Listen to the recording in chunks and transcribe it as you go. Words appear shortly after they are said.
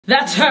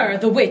That's her,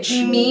 the witch.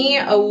 Me,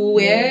 a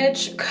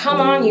witch?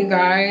 Come on, you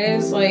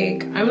guys.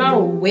 Like, I'm not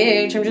a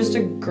witch, I'm just a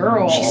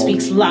girl. She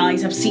speaks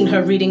lies. I've seen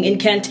her reading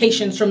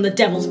incantations from the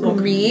devil's book.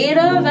 Read?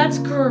 That's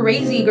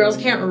crazy. Girls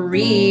can't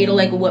read.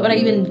 Like, what would I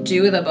even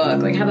do with a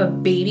book? Like, have a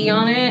baby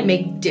on it?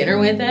 Make dinner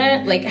with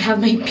it? Like,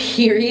 have my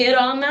period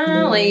on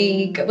that?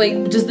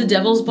 Like, does the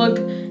devil's book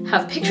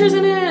have pictures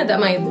in it that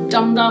my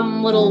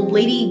dumb little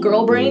lady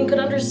girl brain could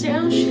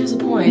understand? She has a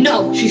point.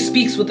 No, she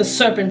speaks with the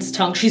serpent's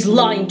tongue. She's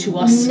lying to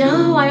us.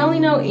 No, I only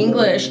know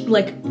English,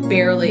 like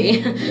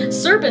barely.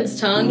 Serpent's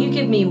tongue, you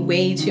give me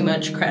way too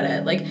much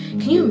credit. Like,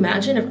 can you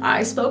imagine if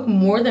I spoke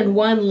more than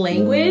one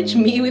language?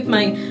 Me with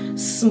my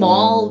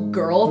small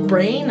girl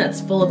brain that's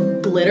full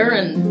of glitter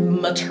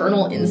and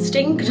maternal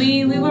instinct?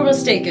 We were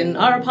mistaken.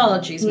 Our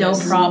apologies,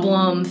 miss. No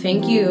problem.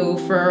 Thank you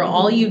for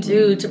all you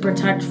do to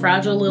protect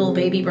fragile little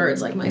baby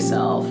birds like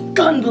myself.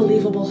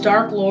 Unbelievable.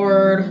 Dark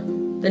Lord,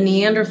 the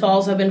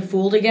Neanderthals have been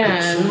fooled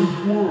again.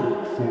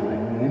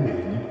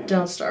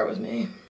 Don't start with me.